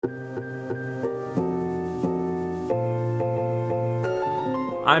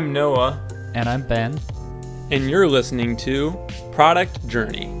I'm Noah. And I'm Ben. And you're listening to Product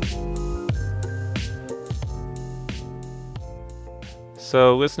Journey.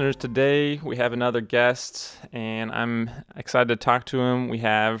 So listeners, today we have another guest, and I'm excited to talk to him. We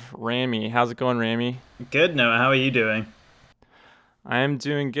have Rami. How's it going, Rami? Good, Noah. How are you doing? I am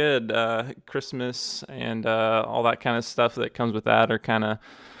doing good. Christmas and all that kind of stuff that comes with that are kind of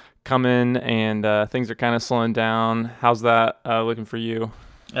coming, and things are kind of slowing down. How's that looking for you?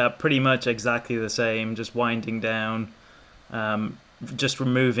 Pretty much exactly the same, just winding down, just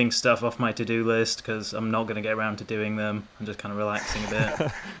removing stuff off my to-do list because I'm not going to get around to doing them. I'm just kind of relaxing a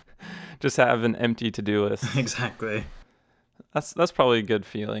bit. Just have an empty to-do list. Exactly. That's probably a good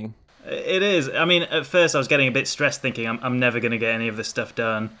feeling. It is. I mean, at first I was getting a bit stressed thinking I'm never going to get any of this stuff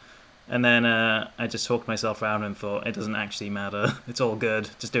done. And then I just talked myself around and thought, it doesn't actually matter. It's all good.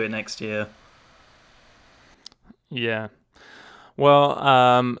 Just do it next year. Yeah.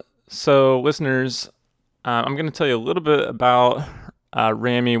 Well, so listeners, I'm going to tell you a little bit about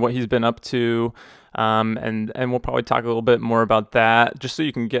Rami, what he's been up to, and we'll probably talk a little bit more about that, just so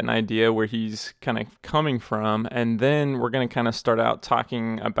you can get an idea where he's kind of coming from. And then we're going to kind of start out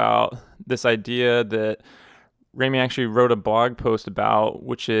talking about this idea that Rami actually wrote a blog post about,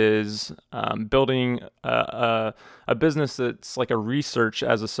 which is building a business that's like a research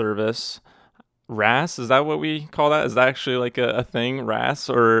as a service. RAS, is that what we call that? Is that actually like a thing, RAS,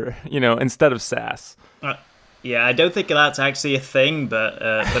 or, instead of SaaS? Yeah, I don't think that's actually a thing, but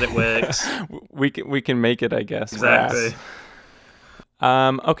it works. we can make it, I guess. Exactly.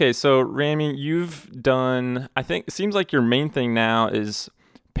 RAS. Okay, so Rami, you've done, I think it seems like your main thing now is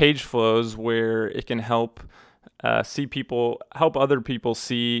page flows, where it can help help other people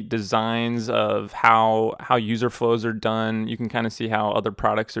see designs of how user flows are done. You can kind of see how other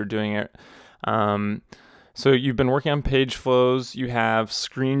products are doing it. So you've been working on page flows. You have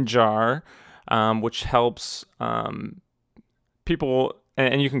ScreenJar, which helps people,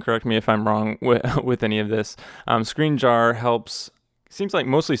 and you can correct me if I'm wrong with any of this. ScreenJar helps, seems like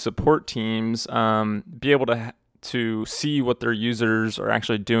mostly support teams, be able to see what their users are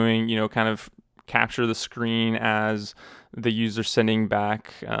actually doing, kind of capture the screen as the user sending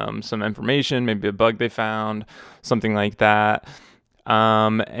back some information, maybe a bug they found, something like that.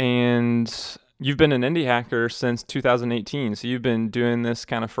 And you've been an indie hacker since 2018, so you've been doing this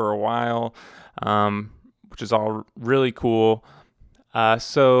kind of for a while, which is all really cool.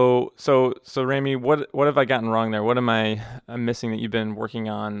 So Rami, what have I gotten wrong there? What am I missing that you've been working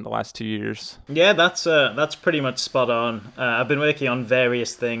on the last 2 years? Yeah, that's pretty much spot on. I've been working on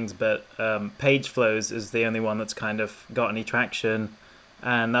various things, but page flows is the only one that's kind of got any traction.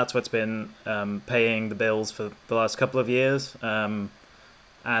 And that's what's been paying the bills for the last couple of years,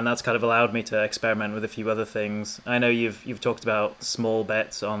 and that's kind of allowed me to experiment with a few other things. I know you've talked about small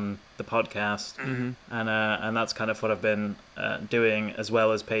bets on the podcast, mm-hmm. and that's kind of what I've been doing as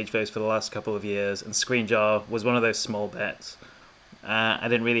well as page flows for the last couple of years. And ScreenJar was one of those small bets. I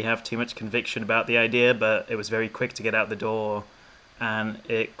didn't really have too much conviction about the idea, but it was very quick to get out the door, and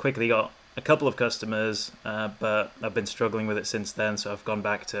it quickly got a couple of customers, but I've been struggling with it since then, so I've gone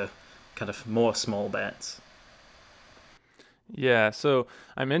back to kind of more small bets. Yeah, so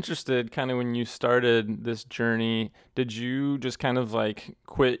I'm interested, kind of when you started this journey, did you just kind of like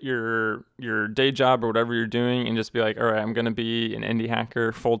quit your day job or whatever you're doing and just be like, all right, I'm going to be an indie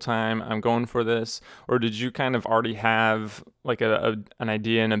hacker full time, I'm going for this? Or did you kind of already have like an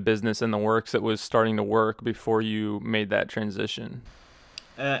idea and a business in the works that was starting to work before you made that transition?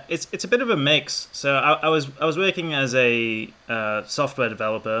 It's a bit of a mix. So I was working as a software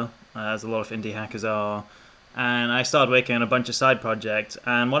developer, as a lot of indie hackers are, and I started working on a bunch of side projects,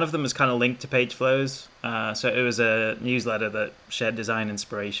 and one of them was kind of linked to page flows. So it was a newsletter that shared design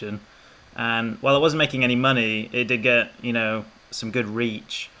inspiration, and while it wasn't making any money, it did get some good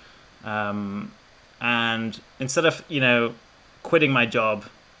reach. And instead of quitting my job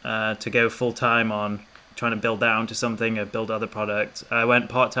to go full time on trying to build down to something or build other products, I went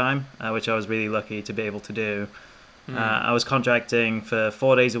part-time, which I was really lucky to be able to do. I was contracting for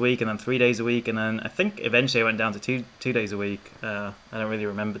 4 days a week and then 3 days a week, and then I think eventually I went down to two days a week. I don't really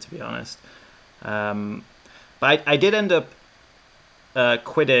remember, to be honest. But I did end up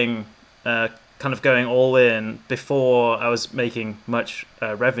quitting, kind of going all in before I was making much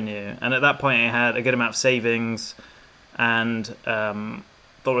revenue. And at that point I had a good amount of savings, and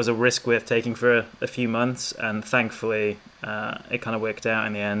thought it was a risk worth taking for a few months, and thankfully it kind of worked out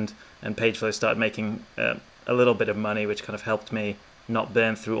in the end, and Pageflow started making a little bit of money, which kind of helped me not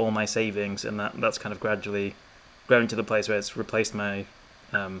burn through all my savings, and that's kind of gradually grown to the place where it's replaced my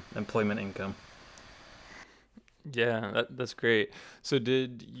employment income. Yeah, that's great. So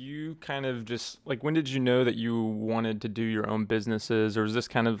did you kind of just like when did you know that you wanted to do your own businesses, or was this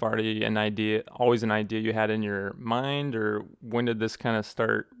kind of already an idea, always an idea you had in your mind, or when did this kind of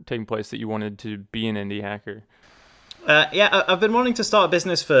start taking place that you wanted to be an indie hacker? Yeah, I've been wanting to start a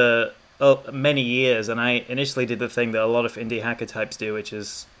business for many years, and I initially did the thing that a lot of indie hacker types do, which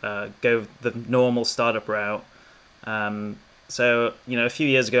is go the normal startup route. Um, so, a few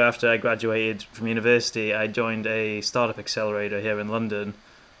years ago after I graduated from university, I joined a startup accelerator here in London.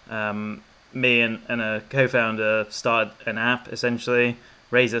 Um, Me and a co-founder started an app, essentially,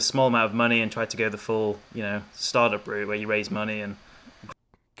 raised a small amount of money and tried to go the full, startup route where you raise money and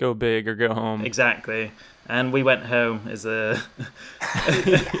Go big or go home. exactly. And we went home as a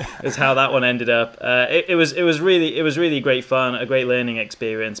Yeah. is how that one ended up. It was really great fun, a great learning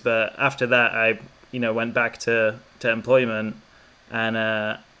experience. But after that, I went back to employment and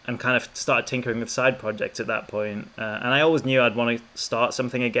kind of started tinkering with side projects at that point. And I always knew I'd want to start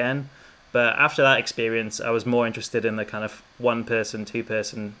something again. But after that experience, I was more interested in the kind of one person, two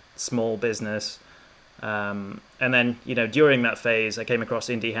person, small business. And then, during that phase, I came across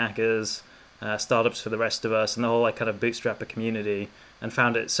indie hackers, startups for the rest of us, and the whole like kind of bootstrapper community, and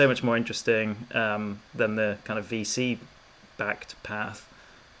found it so much more interesting than the kind of VC backed path.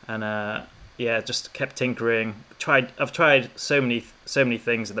 And yeah, just kept tinkering. I've tried so many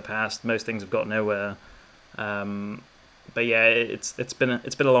things in the past. Most things have got nowhere. Um, but yeah, it's been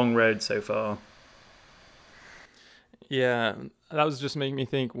a long road so far. Yeah, that was just making me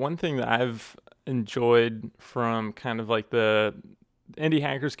think. One thing that I've enjoyed from kind of like the indie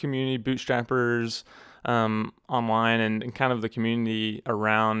hackers community, bootstrappers online, and kind of the community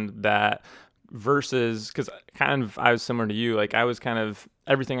around that versus because kind of I was similar to you. Like I was kind of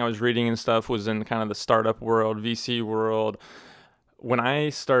everything I was reading and stuff was in kind of the startup world, VC world. When I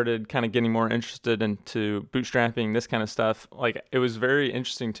started kind of getting more interested into bootstrapping, this kind of stuff, like it was very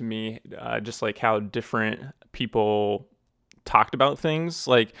interesting to me, just like how different people talked about things.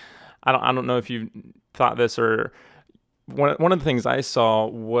 Like I don't know if you thought this or one of the things I saw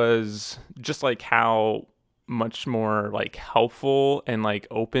was just like how much more like helpful and like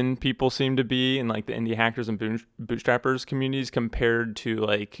open people seem to be in like the indie hackers and bootstrappers communities compared to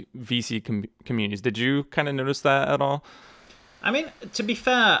like VC communities. Did you kind of notice that at all? I mean, to be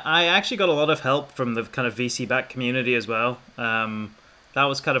fair, I actually got a lot of help from the kind of VC backed community as well. That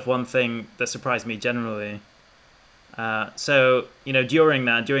was kind of one thing that surprised me generally. So during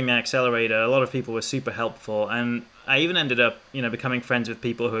the accelerator, a lot of people were super helpful, and I even ended up becoming friends with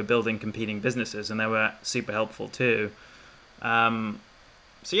people who were building competing businesses, and they were super helpful too. Um,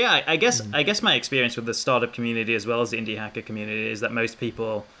 so yeah, I guess my experience with the startup community as well as the indie hacker community is that most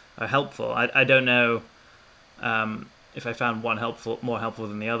people are helpful. I don't know if I found one more helpful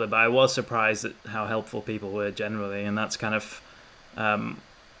than the other, but I was surprised at how helpful people were generally, and that's kind of um,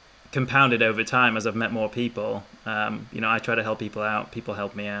 compounded over time as I've met more people. I try to help people out, people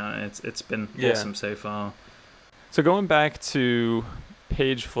help me out, and it's been Yeah. awesome so far. So going back to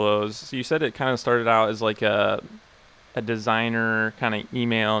page flows, so you said it kind of started out as like a designer kind of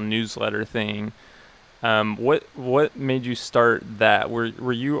email newsletter thing. What made you start that?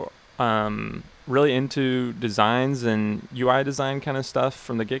 Were you really into designs and UI design kind of stuff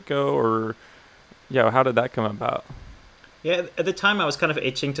from the get go, or yeah, how did that come about? Yeah, at the time I was kind of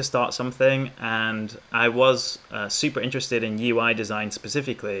itching to start something, and I was super interested in UI design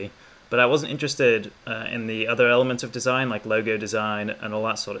specifically, but I wasn't interested in the other elements of design like logo design and all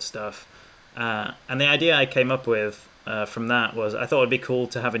that sort of stuff. And the idea I came up with from that was I thought it'd be cool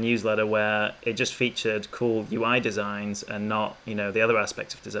to have a newsletter where it just featured cool UI designs and not the other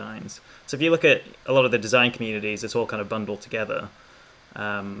aspects of designs. So if you look at a lot of the design communities, it's all kind of bundled together.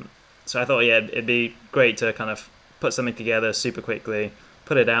 So I thought, yeah, it'd be great to kind of put something together super quickly,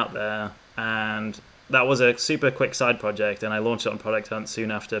 put it out there, and that was a super quick side project. And I launched it on Product Hunt soon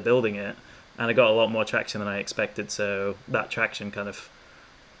after building it, and I got a lot more traction than I expected. So that traction kind of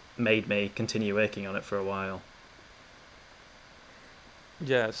made me continue working on it for a while.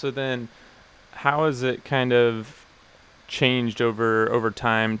 Yeah. So then, how has it kind of changed over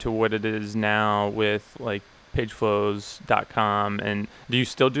time to what it is now with like pageflows.com? And do you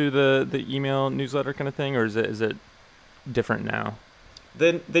still do the email newsletter kind of thing, or is it different now?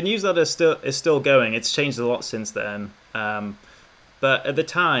 The newsletter is still going. It's changed a lot since then. But at the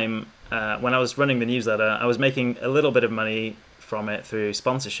time, when I was running the newsletter, I was making a little bit of money from it through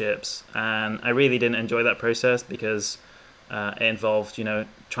sponsorships, and I really didn't enjoy that process because it involved,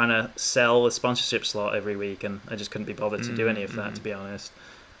 trying to sell a sponsorship slot every week, and I just couldn't be bothered to do any of that, Mm-hmm. to be honest.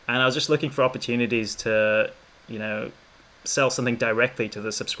 And I was just looking for opportunities to, you know, sell something directly to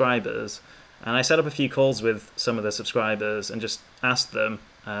the subscribers. And I set up a few calls with some of the subscribers and just asked them,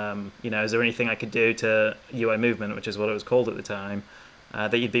 is there anything I could do to UI Movement, which is what it was called at the time,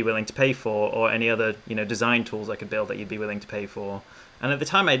 that you'd be willing to pay for, or any other, design tools I could build that you'd be willing to pay for. And at the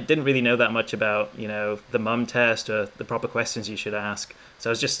time, I didn't really know that much about, the MUM test or the proper questions you should ask. So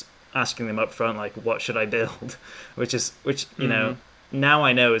I was just asking them up front, like, what should I build? which, now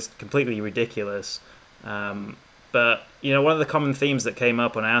I know is completely ridiculous. But one of the common themes that came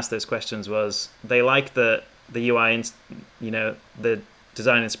up when I asked those questions was they liked the UI, the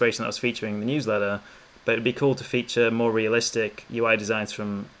design inspiration that I was featuring in the newsletter, but it'd be cool to feature more realistic UI designs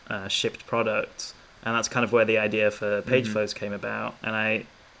from shipped products, and that's kind of where the idea for page flows came about. And I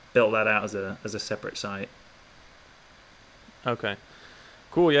built that out as a separate site. Okay.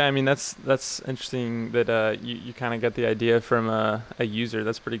 Cool. Yeah, I mean that's interesting that you kind of got the idea from a user.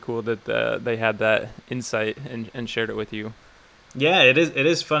 That's pretty cool that they had that insight and shared it with you. Yeah, it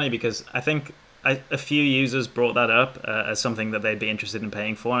is funny because I think a few users brought that up as something that they'd be interested in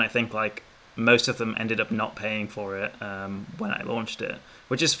paying for, and I think like most of them ended up not paying for it when I launched it,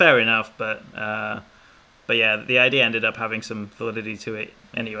 which is fair enough. But yeah, the idea ended up having some validity to it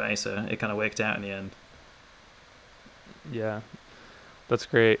anyway, so it kind of worked out in the end. Yeah. That's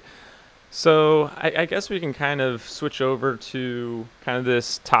great. So I guess we can kind of switch over to kind of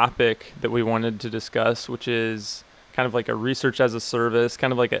this topic that we wanted to discuss, which is kind of like a research as a service,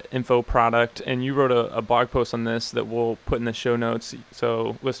 kind of like an info product. And you wrote a blog post on this that we'll put in the show notes,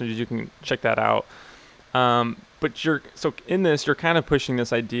 so listeners, you can check that out. But so in this, you're kind of pushing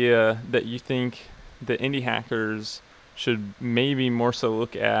this idea that you think the indie hackers should maybe more so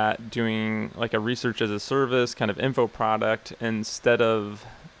look at doing like a research as a service kind of info product instead of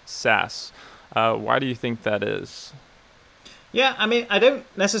SaaS. Why do you think that is? Yeah, I mean, I don't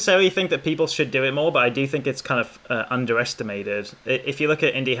necessarily think that people should do it more, but I do think it's kind of underestimated. If you look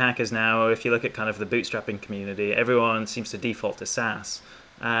at indie hackers now, or if you look at kind of the bootstrapping community, everyone seems to default to SaaS.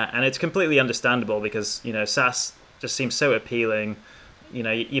 And it's completely understandable because, SaaS just seems so appealing.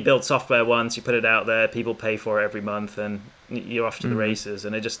 You build software once, you put it out there, people pay for it every month, and you're off to the races.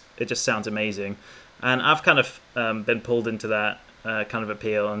 And it just sounds amazing. And I've kind of been pulled into that kind of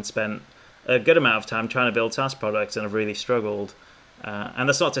appeal and spent a good amount of time trying to build SaaS products, and I've really struggled. And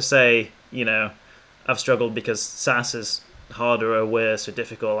that's not to say, I've struggled because SaaS is harder or worse or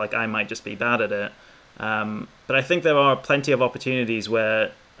difficult. Like I might just be bad at it. But I think there are plenty of opportunities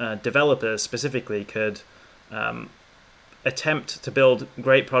where developers specifically could attempt to build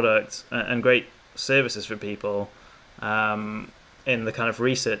great products and great services for people in the kind of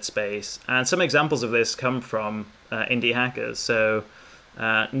research space. And some examples of this come from indie hackers. So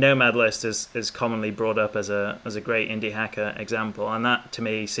Nomad List is commonly brought up as a great indie hacker example, and that to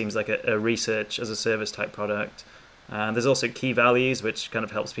me seems like a research as a service type product. There's also Key Values, which kind of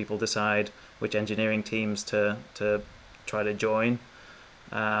helps people decide which engineering teams to try to join.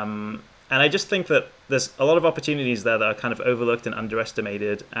 And I just think that there's a lot of opportunities there that are kind of overlooked and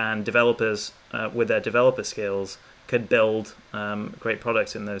underestimated, and developers with their developer skills could build great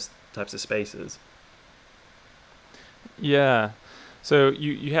products in those types of spaces. Yeah. So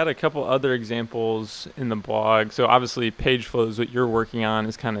you had a couple other examples in the blog. So obviously Page Flows, what you're working on,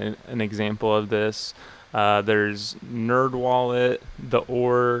 is kind of an example of this. There's NerdWallet, the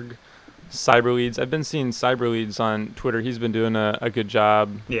org, Cyberleads. I've been seeing Cyberleads on Twitter. He's been doing a good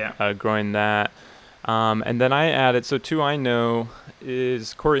job growing that. And then I added, so two I know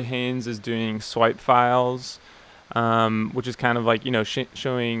is Corey Haynes is doing Swipe Files, which is kind of like,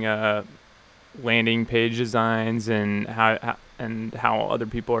 showing landing page designs and how other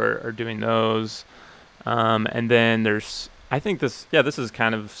people are doing those. And then there's, I think this is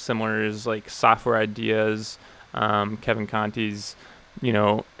kind of similar as like Software Ideas. Kevin Conti's,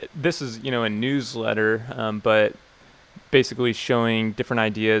 this is, a newsletter, but basically showing different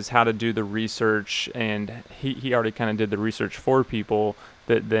ideas, how to do the research. And he already kind of did the research for people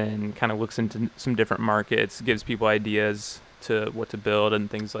that then kind of looks into some different markets, gives people ideas to what to build and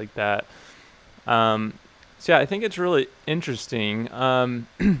things like that. So yeah, I think it's really interesting.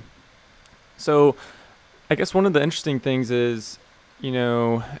 So I guess one of the interesting things is,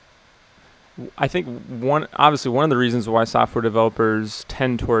 I think one of the reasons why software developers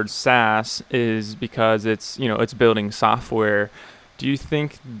tend towards SaaS is because it's building software. Do you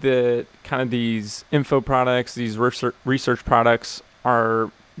think that kind of these info products, these research products are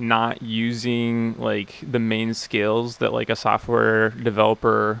not using like the main skills that like a software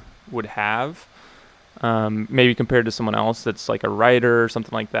developer would have? Maybe compared to someone else that's like a writer or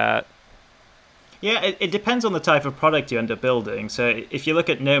something like that. Yeah, it depends on the type of product you end up building. So if you look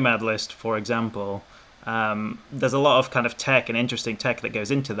at Nomad List, for example, There's a lot of kind of tech and interesting tech that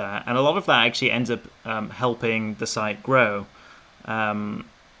goes into that, and a lot of that actually ends up helping the site grow.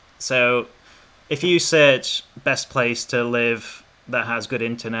 So if you search best place to live that has good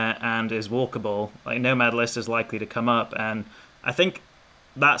internet and is walkable, like Nomad List is likely to come up, and I think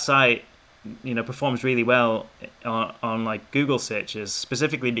that site, performs really well on like Google searches,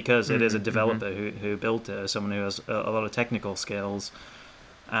 specifically because it is a developer who built it, someone who has a lot of technical skills.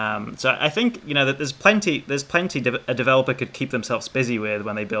 So I think that there's plenty a developer could keep themselves busy with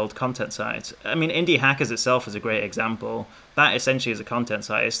when they build content sites. I mean, Indie Hackers itself is a great example. That essentially is a content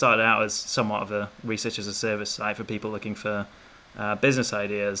site. It started out as somewhat of a research as a service site for people looking for business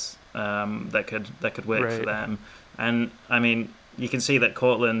ideas that could work for them. And I mean, you can see that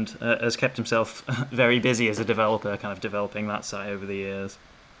Cortland has kept himself very busy as a developer, kind of developing that site over the years.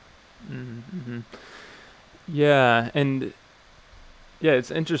 Mm-hmm. Yeah, and yeah,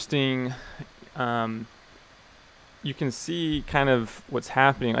 it's interesting. You can see kind of what's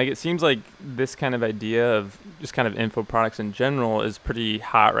happening. Like, it seems like this kind of idea of just kind of info products in general is pretty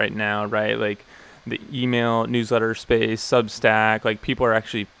hot right now, right? Like the email newsletter space, Substack, like people are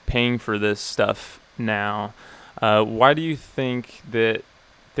actually paying for this stuff now. Why do you think that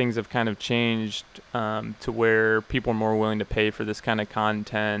things have kind of changed to where people are more willing to pay for this kind of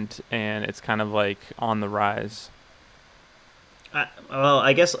content, and it's kind of like on the rise? Well,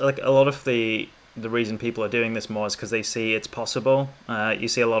 I guess like a lot of the reason people are doing this more is because they see it's possible. You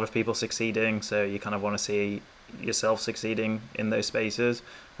see a lot of people succeeding, so you kind of want to see yourself succeeding in those spaces.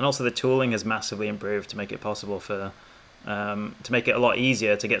 And also the tooling has massively improved to make it possible to make it a lot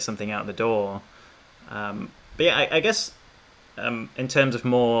easier to get something out the door. But yeah, I guess in terms of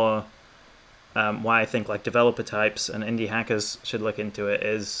more why I think like developer types and indie hackers should look into it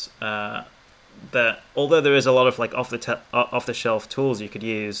is that although there is a lot of like off the shelf tools you could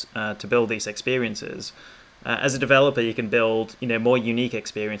use to build these experiences, as a developer you can build more unique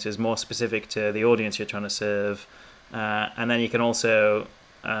experiences, more specific to the audience you're trying to serve, and then you can also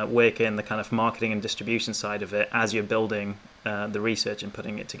work in the kind of marketing and distribution side of it as you're building the research and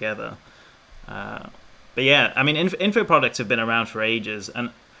putting it together. But yeah, I mean, info products have been around for ages, and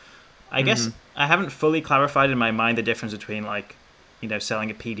I guess I haven't fully clarified in my mind the difference between like selling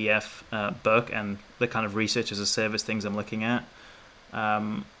a PDF book and the kind of research as a service things I'm looking at.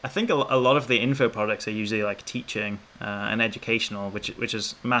 I think a lot of the info products are usually like teaching and educational, which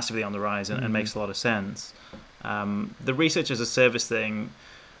is massively on the rise and makes a lot of sense. The research as a service thing,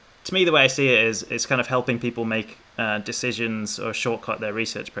 to me, the way I see it is it's kind of helping people make decisions or shortcut their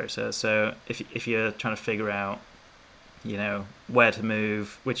research process. So if you're trying to figure out, where to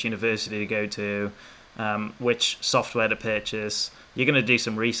move, which university to go to, which software to purchase, you're going to do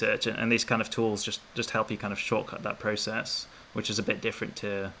some research, and these kind of tools just help you kind of shortcut that process, which is a bit different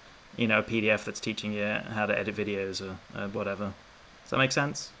to, a PDF that's teaching you how to edit videos or whatever. Does that make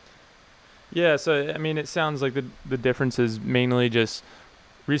sense? Yeah, so I mean, it sounds like the difference is mainly just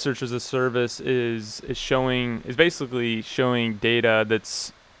research as a service is basically showing data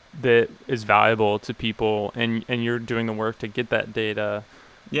that is valuable to people, and you're doing the work to get that data.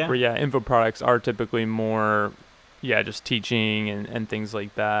 Yeah. Where info products are typically more just teaching and things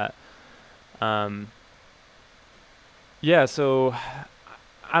like that. So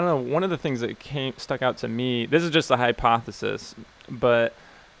I don't know, one of the things that stuck out to me, this is just a hypothesis, but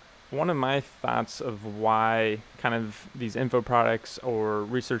one of my thoughts of why kind of these info products or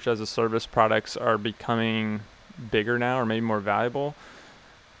research as a service products are becoming bigger now, or maybe more valuable,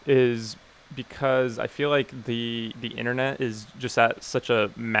 is because I feel like the internet is just at such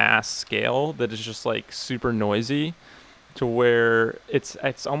a mass scale that it's just like super noisy, to where it's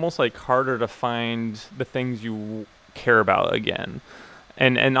almost like harder to find the things you care about again.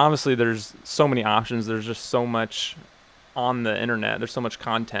 And obviously there's so many options, there's just so much on the internet, there's so much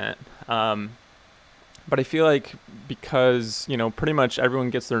content. But I feel like because, pretty much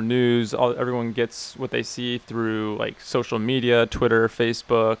everyone gets their news, everyone gets what they see through like social media, Twitter,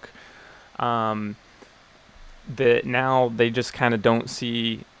 Facebook, that now they just kind of don't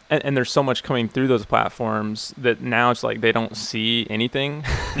see, and there's so much coming through those platforms that now it's like they don't see anything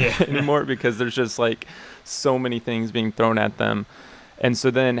anymore, because there's just like so many things being thrown at them. And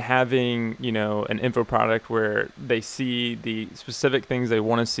so then having, an info product where they see the specific things they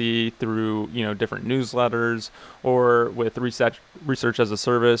want to see through, different newsletters, or with research as a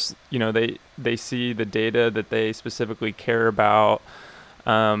service, they see the data that they specifically care about,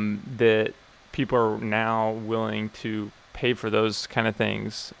 that people are now willing to pay for those kind of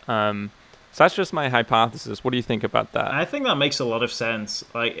things. So that's just my hypothesis. What do you think about that? I think that makes a lot of sense.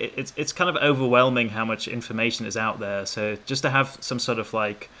 Like it's kind of overwhelming how much information is out there. So just to have some sort of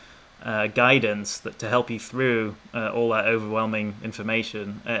like guidance to help you through all that overwhelming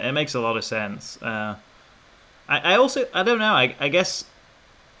information. It makes a lot of sense. I also, I don't know, I guess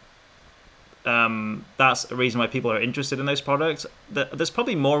that's a reason why people are interested in those products. There's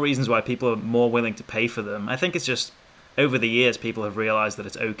probably more reasons why people are more willing to pay for them. I think it's just over the years people have realized that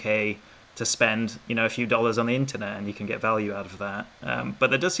it's okay to spend a few dollars on the internet and you can get value out of that. But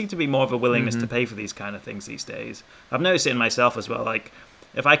there does seem to be more of a willingness to pay for these kind of things these days. I've noticed it in myself as well. Like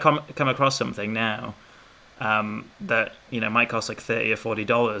if I come across something now that might cost like $30 or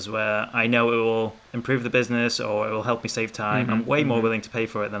 $40, where I know it will improve the business or it will help me save time, I'm way more willing to pay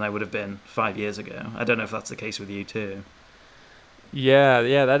for it than I would have been 5 years ago. I don't know if that's the case with you too.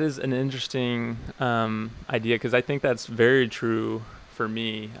 Yeah, that is an interesting idea, because I think that's very true for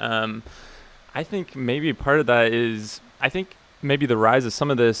me. I think maybe part of that is, I think maybe the rise of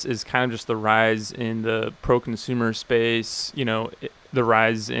some of this is kind of just the rise in the pro-consumer space, the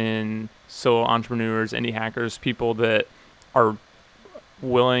rise in solo entrepreneurs, indie hackers, people that are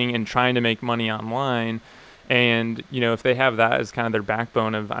willing and trying to make money online. And, if they have that as kind of their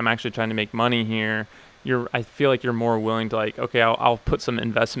backbone of, I'm actually trying to make money here, I feel like you're more willing to like, okay, I'll put some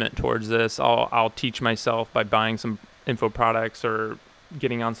investment towards this. I'll teach myself by buying some info products or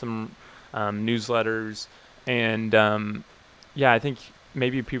getting on some newsletters. And I think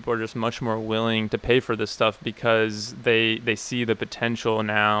maybe people are just much more willing to pay for this stuff because they see the potential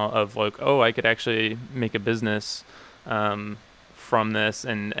now of like, oh, I could actually make a business from this,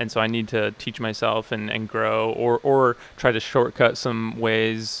 and so I need to teach myself and grow, or try to shortcut some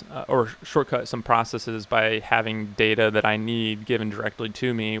ways or shortcut some processes by having data that I need given directly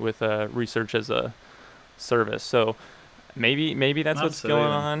to me with research as a service. So maybe that's what's going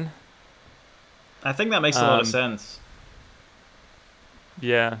on. I think that makes a lot of sense.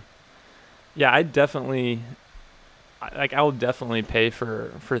 Yeah, I will definitely pay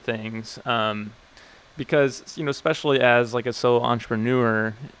for things, because especially as like a solo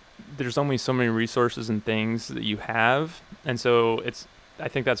entrepreneur, there's only so many resources and things that you have, and so I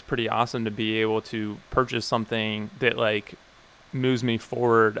think that's pretty awesome to be able to purchase something that like moves me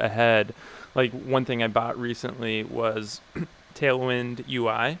forward ahead. Like one thing I bought recently was Tailwind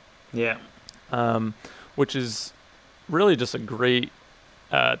UI. Yeah. Which is really just a great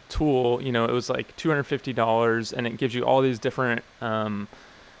tool. It was like $250, and it gives you all these different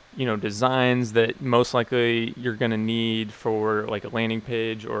designs that most likely you're going to need for like a landing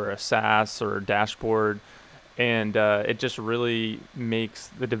page or a SaaS or a dashboard, and it just really makes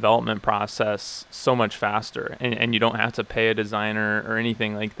the development process so much faster, and you don't have to pay a designer or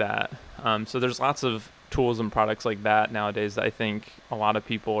anything like that. So there's lots of tools and products like that nowadays that I think a lot of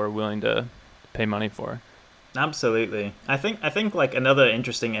people are willing to pay money for. Absolutely. I think like another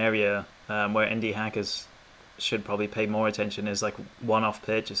interesting area where indie hackers should probably pay more attention is like one-off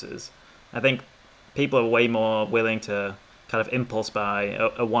purchases. I think people are way more willing to kind of impulse buy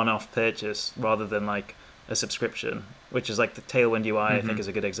a one-off purchase rather than like a subscription, which is like the Tailwind UI. I think is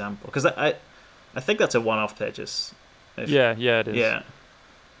a good example, because I think that's a one-off purchase. Yeah, it is.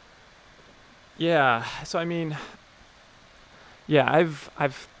 Yeah. So I mean, I've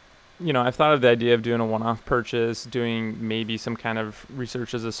thought of the idea of doing a one-off purchase, doing maybe some kind of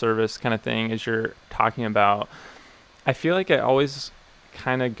research as a service kind of thing, as you're talking about. I feel like I always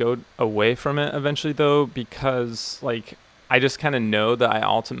kind of go away from it eventually, though, because like I just kind of know that I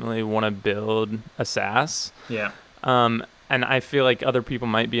ultimately want to build a SaaS. Yeah. And I feel like other people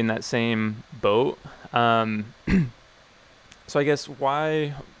might be in that same boat. So I guess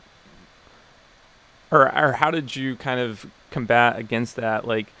why, or how did you kind of combat against that?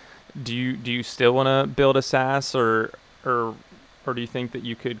 Like, do you still want to build a SaaS, or do you think that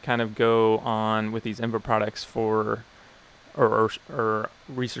you could kind of go on with these info products for, or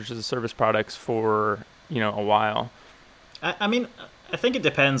research as a service products for a while? I mean, I think it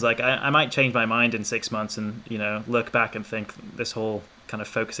depends. Like, I might change my mind in 6 months and look back and think this whole kind of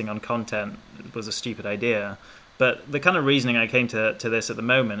focusing on content was a stupid idea. But the kind of reasoning I came to this at the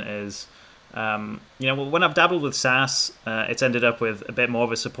moment is, when I've dabbled with SaaS, it's ended up with a bit more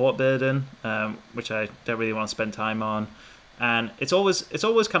of a support burden, which I don't really want to spend time on, and it's always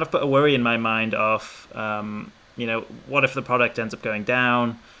kind of put a worry in my mind of, what if the product ends up going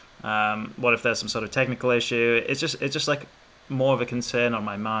down? What if there's some sort of technical issue? It's just like more of a concern on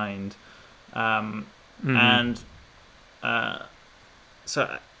my mind, and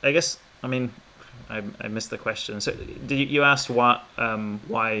so I guess I mean I missed the question. So you asked what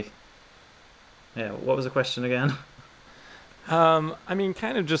why? Yeah, what was the question again? I mean,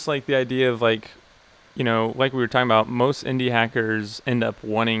 kind of just like the idea of like, like we were talking about, most indie hackers end up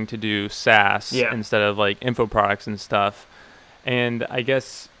wanting to do SaaS instead of like info products and stuff. And I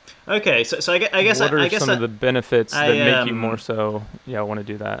guess Okay, so I guess What are I guess some of the benefits that I make you more so, yeah, want to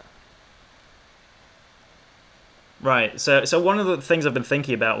do that? Right. So one of the things I've been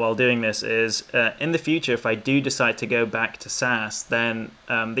thinking about while doing this is in the future, if I do decide to go back to SaaS, then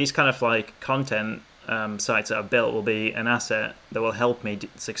these kind of like content sites that I've built will be an asset that will help me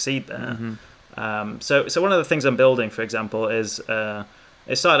succeed there. Mm-hmm. So one of the things I'm building, for example, is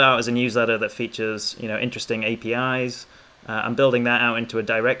it started out as a newsletter that features interesting APIs. I'm building that out into a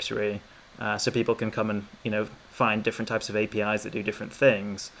directory so people can come and find different types of APIs that do different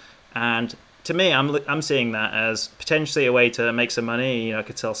things. And to me, I'm seeing that as potentially a way to make some money. I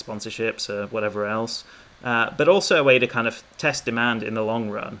could sell sponsorships or whatever else, but also a way to kind of test demand in the long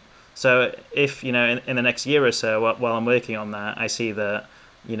run. So if in the next year or so, while I'm working on that, I see that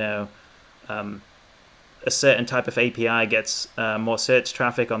you know um, a certain type of API gets more search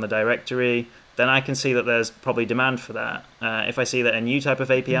traffic on the directory, then I can see that there's probably demand for that. If I see that a new type of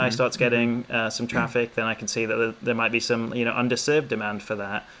API Mm-hmm. starts Mm-hmm. getting some traffic, then I can see that there might be some underserved demand for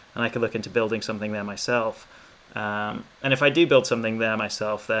that, and I could look into building something there myself. And if I do build something there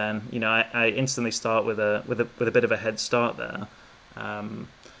myself, then I instantly start with a bit of a head start there. Um,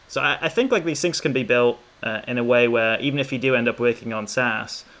 so I think like these things can be built in a way where even if you do end up working on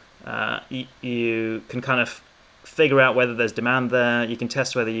SaaS, you can kind of figure out whether there's demand there. You can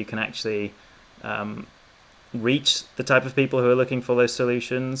test whether you can actually um, reach the type of people who are looking for those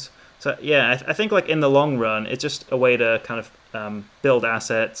solutions. So yeah, I think like in the long run, it's just a way to kind of build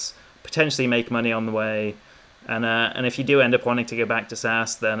assets, potentially make money on the way, and if you do end up wanting to go back to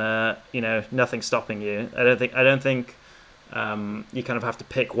SaaS, then nothing's stopping you. I don't think you kind of have to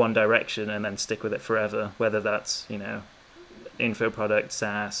pick one direction and then stick with it forever, whether that's info product,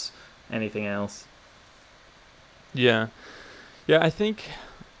 SaaS, anything else. Yeah. Yeah, I think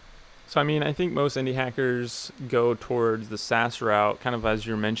so. I mean, I think most indie hackers go towards the SaaS route, kind of as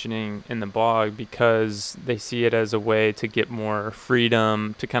you're mentioning in the blog, because they see it as a way to get more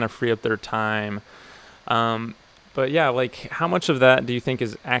freedom, to kind of free up their time. Um, but yeah, like how much of that do you think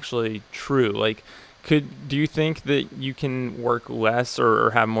is actually true? Like, do you think that you can work less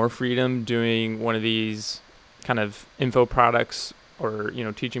or have more freedom doing one of these kind of info products or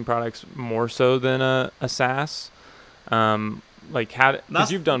teaching products more so than a SaaS? Um, like how, because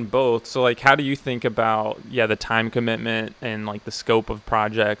That's you've done both, so like how do you think about the time commitment and like the scope of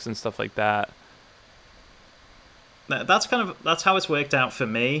projects and stuff like that? that's how it's worked out for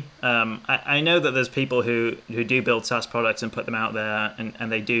me. I know that there's people who do build SaaS products and put them out there,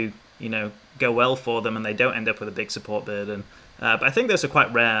 and they do go well for them, and they don't end up with a big support burden. But I think those are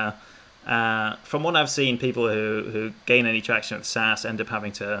quite rare. From what I've seen, people who gain any traction with SaaS end up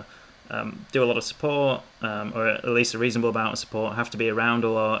having to do a lot of support, or at least a reasonable amount of support, have to be around a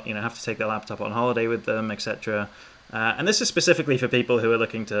lot, have to take their laptop on holiday with them, etc. And this is specifically for people who are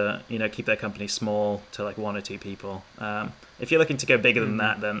looking to, keep their company small to like one or two people. If you're looking to go bigger than Mm-hmm.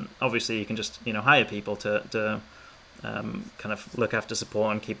 that, then obviously you can just, hire people to kind of look after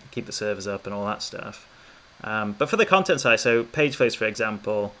support and keep the servers up and all that stuff. But for the content side, so page flows, for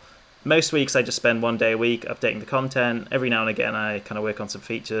example, most weeks I just spend 1 day a week updating the content. Every now and again I kind of work on some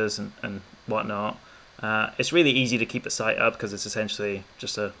features and whatnot. It's really easy to keep the site up because it's essentially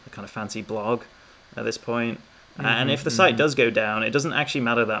just a kind of fancy blog at this point. And Mm-hmm. if the site Mm-hmm. does go down, it doesn't actually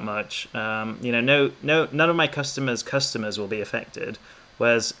matter that much. No, none of my customers will be affected.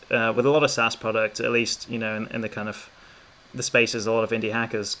 Whereas with a lot of SaaS products, at least in the kind of the spaces a lot of indie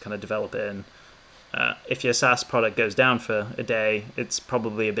hackers kind of develop in, if your SaaS product goes down for a day, it's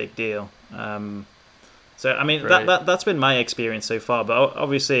probably a big deal. So I mean Right. that's been my experience so far. But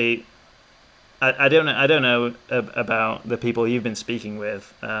obviously, I don't know about the people you've been speaking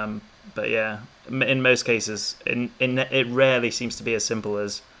with. But yeah, in most cases, it rarely seems to be as simple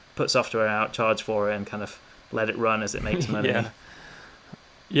as put software out, charge for it, and kind of let it run as it makes money. Yeah.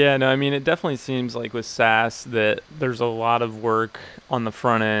 Yeah, no, I mean, it definitely seems like with SaaS that there's a lot of work on the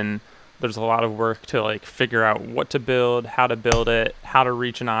front end. There's a lot of work to like figure out what to build, how to build it, how to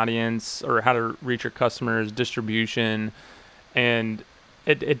reach an audience or how to reach your customers, distribution. And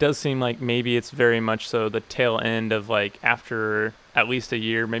it does seem like maybe it's very much so the tail end of like after at least a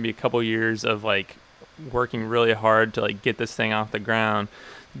year, maybe a couple years of like working really hard to like get this thing off the ground,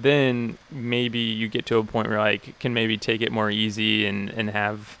 then maybe you get to a point where like can maybe take it more easy and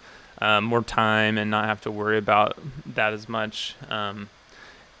have more time and not have to worry about that as much.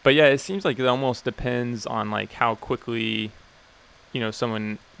 But yeah, it seems like it almost depends on like how quickly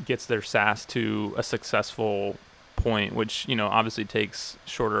someone gets their SaaS to a successful point, which obviously takes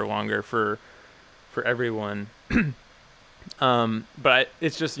shorter or longer for everyone. But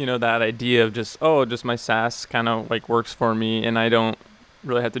it's just that idea of just my SaaS kind of like works for me, and I don't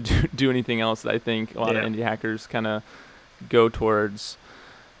really have to do anything else that I think a lot of indie hackers kind of go towards.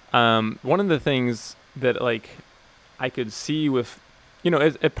 One of the things that like I could see with,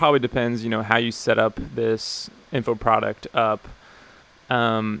 it probably depends, how you set up this info product up.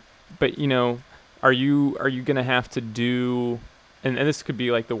 But are you gonna have to do, and this could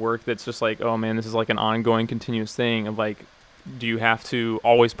be like the work that's just like, oh man, this is like an ongoing, continuous thing of like, do you have to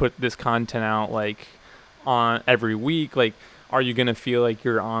always put this content out like on every week? Like, are you gonna feel like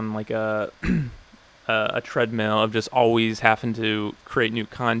you're on like a a treadmill of just always having to create new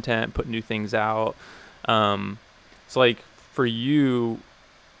content, put new things out? So like for you,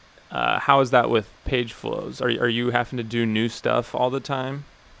 how is that with page flows? Are you having to do new stuff all the time?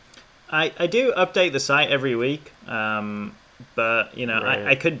 I do update the site every week, but Right.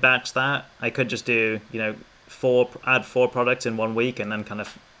 I could batch that. I could just do add four products in 1 week and then kind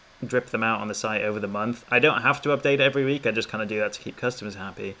of drip them out on the site over the month. I don't have to update it every week. I just kind of do that to keep customers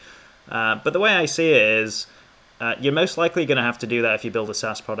happy. But the way I see it is, you're most likely going to have to do that if you build a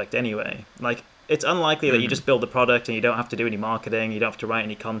SaaS product anyway. Like, it's unlikely that you just build the product and you don't have to do any marketing, you don't have to write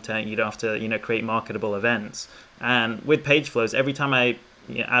any content, you don't have to create marketable events. And with page flows, every time I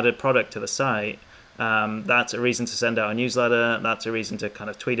add a product to the site, that's a reason to send out a newsletter. That's a reason to kind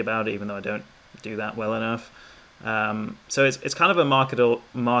of tweet about it, even though I don't do that well enough. So it's kind of a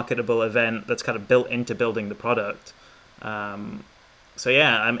marketable event that's kind of built into building the product. So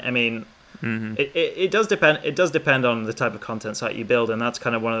yeah, I mean, it does depend. It does depend on the type of content site you build, and that's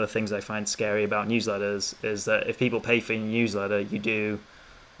kind of one of the things I find scary about newsletters is that if people pay for your newsletter, you do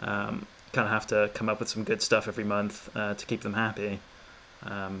kind of have to come up with some good stuff every month to keep them happy.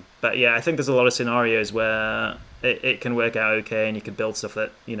 But yeah, I think there's a lot of scenarios where it can work out okay, and you can build stuff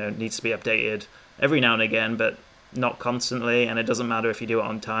that needs to be updated every now and again, but not constantly. And it doesn't matter if you do it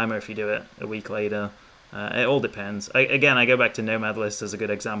on time or if you do it a week later. It all depends. I go back to Nomad List as a good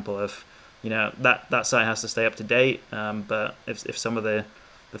example of, that site has to stay up to date. But if some of the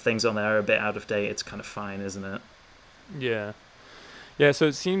things on there are a bit out of date, it's kind of fine, isn't it? Yeah. Yeah. So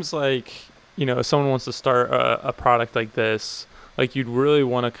it seems like, if someone wants to start a product like this, like you'd really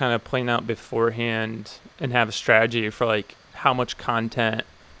want to kind of plan out beforehand and have a strategy for like how much content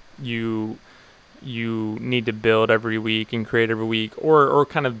you need to build every week and create every week, or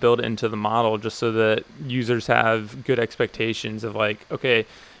kind of build it into the model just so that users have good expectations of like, okay,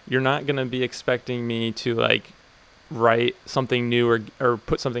 you're not going to be expecting me to like write something new or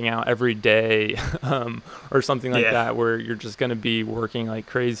put something out every day, or something like that, where you're just going to be working like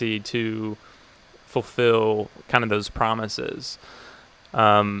crazy to fulfill kind of those promises.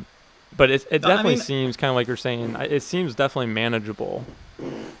 But it definitely seems kind of like you're saying, it seems definitely manageable.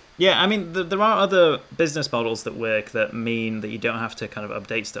 Yeah, I mean, there are other business models that work that mean that you don't have to kind of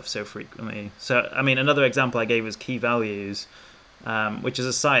update stuff so frequently. So, I mean, another example I gave was Key Values, which is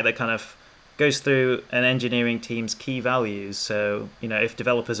a site that kind of goes through an engineering team's key values. So, if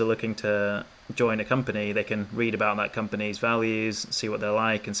developers are looking to join a company, they can read about that company's values, see what they're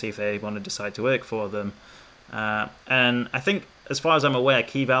like, and see if they want to decide to work for them. And I think, as far as I'm aware,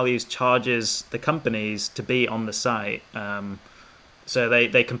 Key Values charges the companies to be on the site. So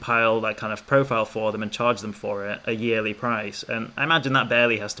they compile that kind of profile for them and charge them for it, a yearly price. And I imagine that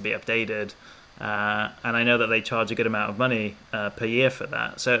barely has to be updated. And I know that they charge a good amount of money per year for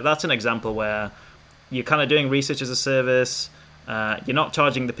that. So that's an example where you're kind of doing research as a service. You're not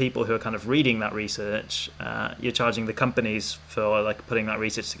charging the people who are kind of reading that research. You're charging the companies for like putting that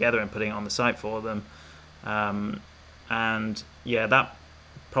research together and putting it on the site for them. And yeah, that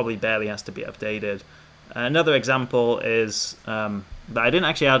probably barely has to be updated. Another example is that I didn't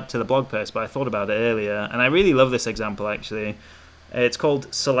actually add to the blog post, but I thought about it earlier, and I really love this example actually. It's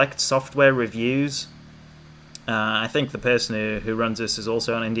called Select Software Reviews. I think the person who runs this is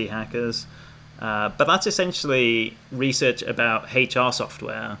also on Indie Hackers. But that's essentially research about HR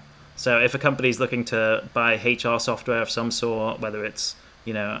software. So if a company is looking to buy HR software of some sort, whether it's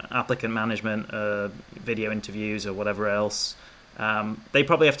applicant management, video interviews, or whatever else, they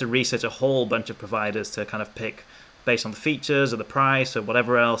probably have to research a whole bunch of providers to kind of pick, based on the features or the price or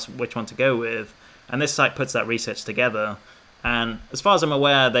whatever else, which one to go with. And this site puts that research together. And as far as I'm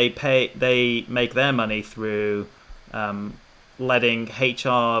aware, they make their money through letting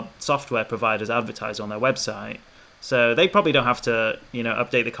HR software providers advertise on their website. So they probably don't have to,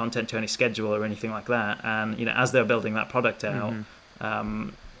 update the content to any schedule or anything like that. And as they're building that product out,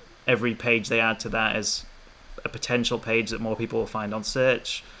 every page they add to that is a potential page that more people will find on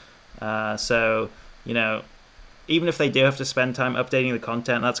search. So even if they do have to spend time updating the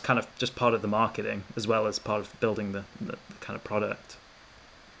content, that's kind of just part of the marketing as well as part of building the kind of product.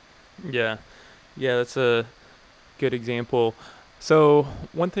 Yeah, that's a good example. So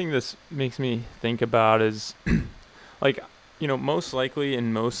one thing this makes me think about is like, most likely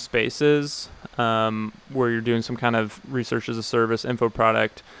in most spaces where you're doing some kind of research as a service info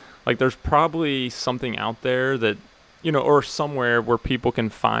product, like there's probably something out there that, or somewhere where people can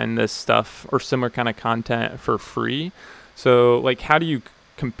find this stuff or similar kind of content for free. So like, how do you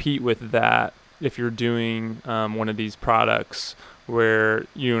compete with that if you're doing one of these products where,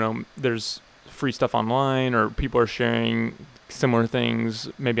 there's free stuff online or people are sharing similar things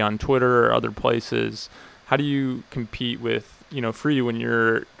maybe on Twitter or other places? How do you compete with, free when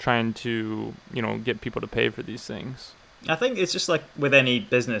you're trying to, get people to pay for these things? I think it's just like with any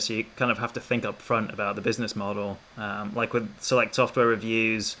business, you kind of have to think up front about the business model. Like with Select Software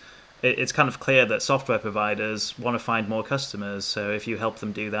Reviews, it's kind of clear that software providers want to find more customers. So if you help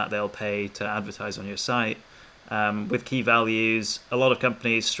them do that, they'll pay to advertise on your site. With Key Values, a lot of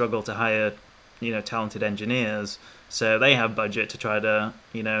companies struggle to hire, talented engineers. So they have budget to try to,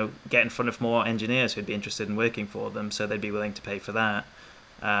 get in front of more engineers who'd be interested in working for them. So they'd be willing to pay for that.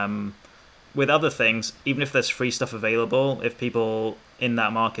 With other things, even if there's free stuff available, if people in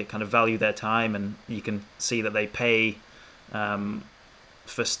that market kind of value their time and you can see that they pay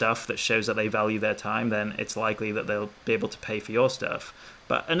for stuff that shows that they value their time, then it's likely that they'll be able to pay for your stuff.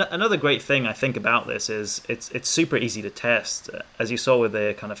 But another great thing I think about this is it's super easy to test. As you saw with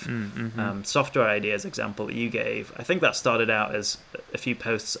the kind of software ideas example that you gave, I think that started out as a few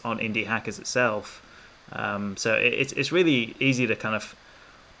posts on Indie Hackers itself. So it's really easy to kind of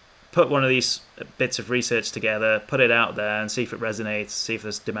put one of these bits of research together, put it out there, and see if it resonates, see if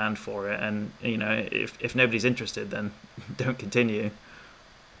there's demand for it. And if nobody's interested, then don't continue.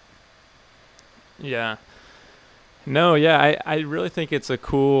 Yeah. No, yeah, I really think it's a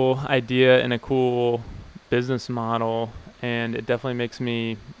cool idea and a cool business model, and it definitely makes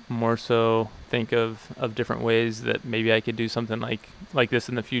me more so think of different ways that maybe I could do something like this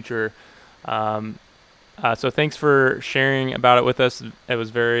in the future. Um, so thanks for sharing about it with us. It was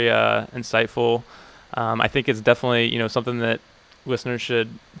very insightful. I think it's definitely something that listeners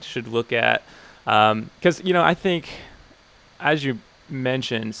should look at, because I think, as you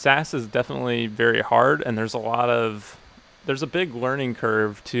mentioned, SaaS is definitely very hard, and there's a big learning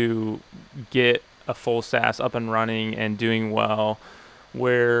curve to get a full SaaS up and running and doing well.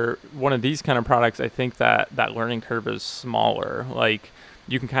 Where one of these kind of products, I think that learning curve is smaller. Like,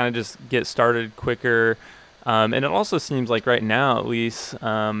 you can kind of just get started quicker. And it also seems like right now, at least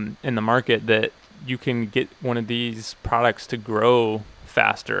in the market, that you can get one of these products to grow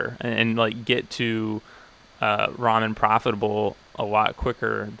faster and like get to ramen profitable a lot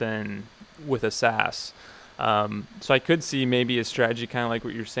quicker than with a SaaS. So I could see maybe a strategy kind of like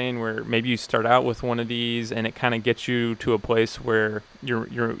what you're saying, where maybe you start out with one of these and it kind of gets you to a place where you're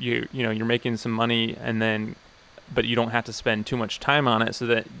making some money, and then but you don't have to spend too much time on it, so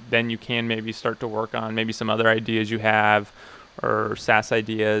that then you can maybe start to work on maybe some other ideas you have or SaaS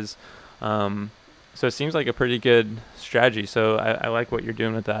ideas. So it seems like a pretty good strategy. So I like what you're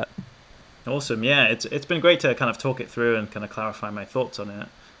doing with that. Awesome. Yeah, it's been great to kind of talk it through and kind of clarify my thoughts on it.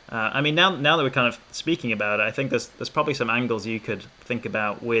 I mean, now that we're kind of speaking about it, I think there's probably some angles you could think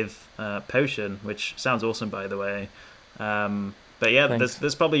about with Potion, which sounds awesome, by the way. But yeah,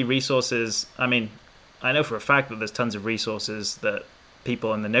 there's probably resources. I mean, I know for a fact that there's tons of resources that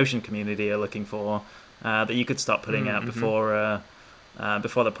people in the Notion community are looking for that you could start putting out before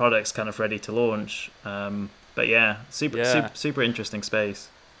the product's kind of ready to launch. But yeah, super interesting space.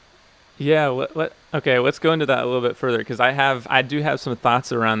 Yeah, okay, let's go into that a little bit further, because I do have some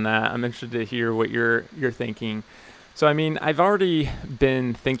thoughts around that. I'm interested to hear what you're thinking. So I mean, I've already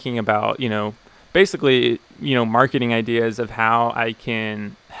been thinking about, basically, marketing ideas of how I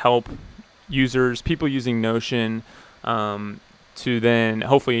can help people using Notion to then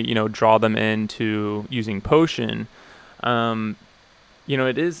hopefully, draw them into using Potion.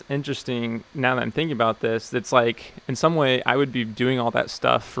 It is interesting now that I'm thinking about this. It's like, in some way, I would be doing all that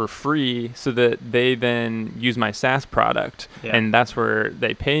stuff for free so that they then use my SaaS product, and that's where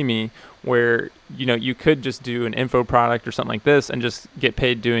they pay me. Where, you could just do an info product or something like this and just get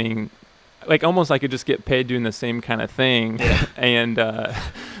paid doing, like, almost I could just get paid doing the same kind of thing. Yeah. And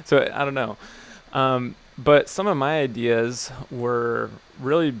so I don't know. But some of my ideas were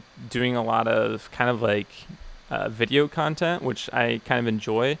really doing a lot of kind of like video content, which I kind of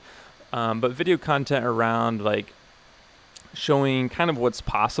enjoy, but video content around like showing kind of what's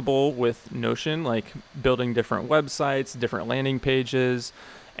possible with Notion, like building different websites, different landing pages,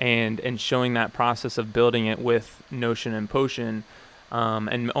 and showing that process of building it with Notion and Potion,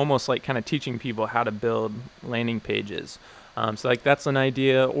 and almost like kind of teaching people how to build landing pages. So like that's an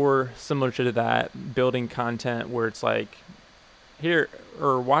idea, or similar to that, building content where it's like, here,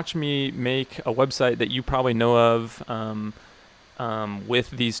 or watch me make a website that you probably know of,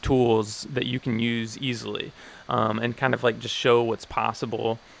 with these tools that you can use easily, and kind of like just show what's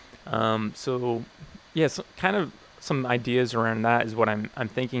possible. So yes, kind of some ideas around that is what I'm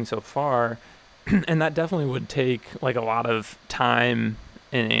thinking so far. And that definitely would take like a lot of time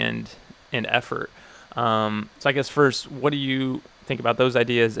and effort. So I guess first, what do you think about those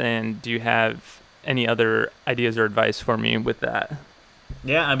ideas, and do you have any other ideas or advice for me with that?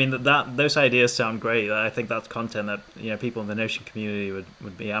 Yeah, I mean that those ideas sound great. I think that's content that people in the Notion community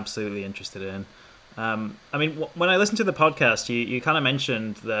would be absolutely interested in. I mean, when I listened to the podcast, you kind of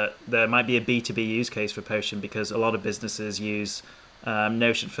mentioned that there might be a B2B use case for Potion because a lot of businesses use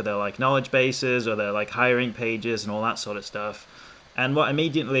Notion for their like knowledge bases or their like hiring pages and all that sort of stuff. And what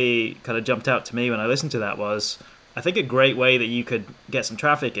immediately kind of jumped out to me when I listened to that was, I think a great way that you could get some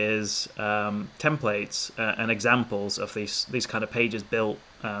traffic is templates and examples of these kind of pages built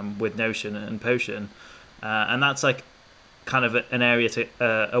with Notion and Potion, and that's like kind of an area to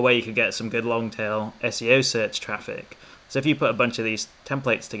a way you could get some good long tail SEO search traffic. So if you put a bunch of these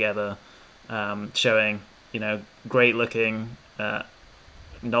templates together, showing great looking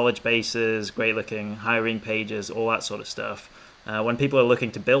knowledge bases, great looking hiring pages, all that sort of stuff. When people are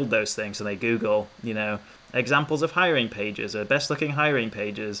looking to build those things and they Google, examples of hiring pages or best looking hiring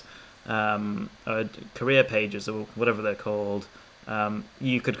pages, or career pages or whatever they're called,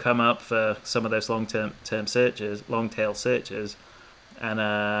 you could come up for some of those long tail searches,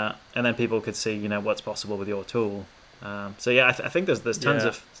 and then people could see what's possible with your tool. So yeah, I think there's tons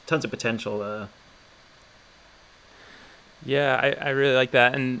of potential there. Yeah, I really like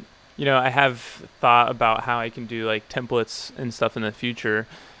that. And, I have thought about how I can do like templates and stuff in the future.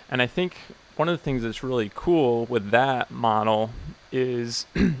 And I think one of the things that's really cool with that model is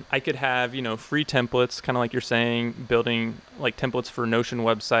I could have, free templates, kind of like you're saying, building like templates for Notion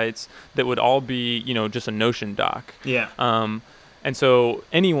websites that would all be, just a Notion doc. Yeah. And so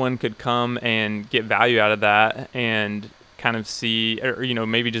anyone could come and get value out of that and kind of see, or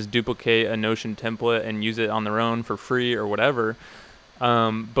maybe just duplicate a Notion template and use it on their own for free or whatever.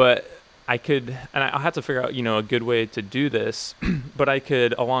 But I could, and I'll have to figure out a good way to do this, but I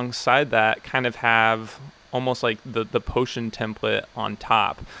could alongside that kind of have almost like the Potion template on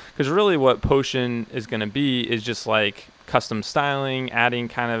top, because really what Potion is going to be is just like custom styling, adding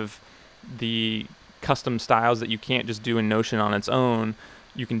kind of the custom styles that you can't just do in Notion on its own,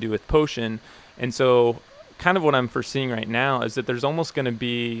 you can do with Potion. And so kind of what I'm foreseeing right now is that there's almost going to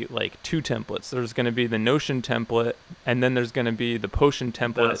be like two templates. There's going to be the Notion template, and then there's going to be the Potion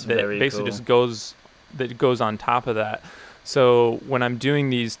template that basically cool. just goes on top of that. So when I'm doing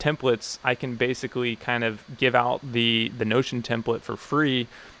these templates, I can basically kind of give out the Notion template for free,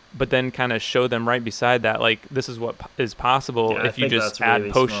 but then kind of show them right beside that, like, this is what is possible if you just add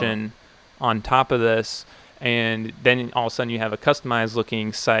really Potion on top of this. And then all of a sudden you have a customized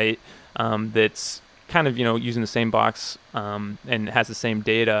looking site that's kind of using the same box and has the same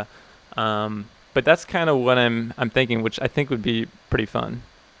data, but that's kind of what I'm thinking, which I think would be pretty fun.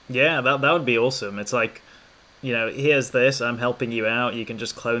 Yeah, that would be awesome. It's like, here's this, I'm helping you out, you can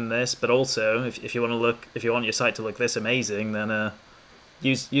just clone this, but also if you want your site to look this amazing, then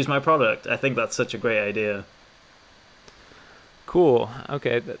use my product. I think that's such a great idea. Cool.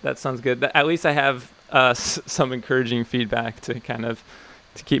 Okay, that sounds good. At least I have some encouraging feedback to kind of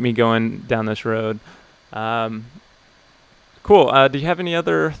to keep me going down this road. Cool. Do you have any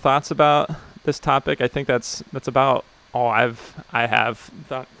other thoughts about this topic? I think that's about all I have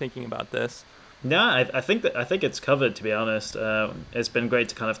thinking about this. No, I think it's covered, to be honest. It's been great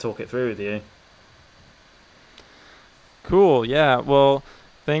to kind of talk it through with you. Cool. Yeah. Well,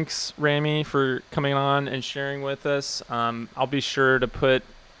 thanks, Rami, for coming on and sharing with us. I'll be sure to put,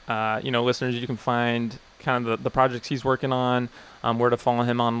 listeners, you can find kind of the projects he's working on, where to follow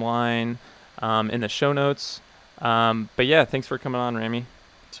him online, in the show notes. But yeah, thanks for coming on, Rami.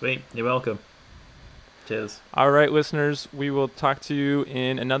 Sweet. You're welcome. Cheers. All right, listeners, we will talk to you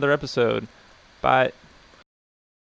in another episode. Bye.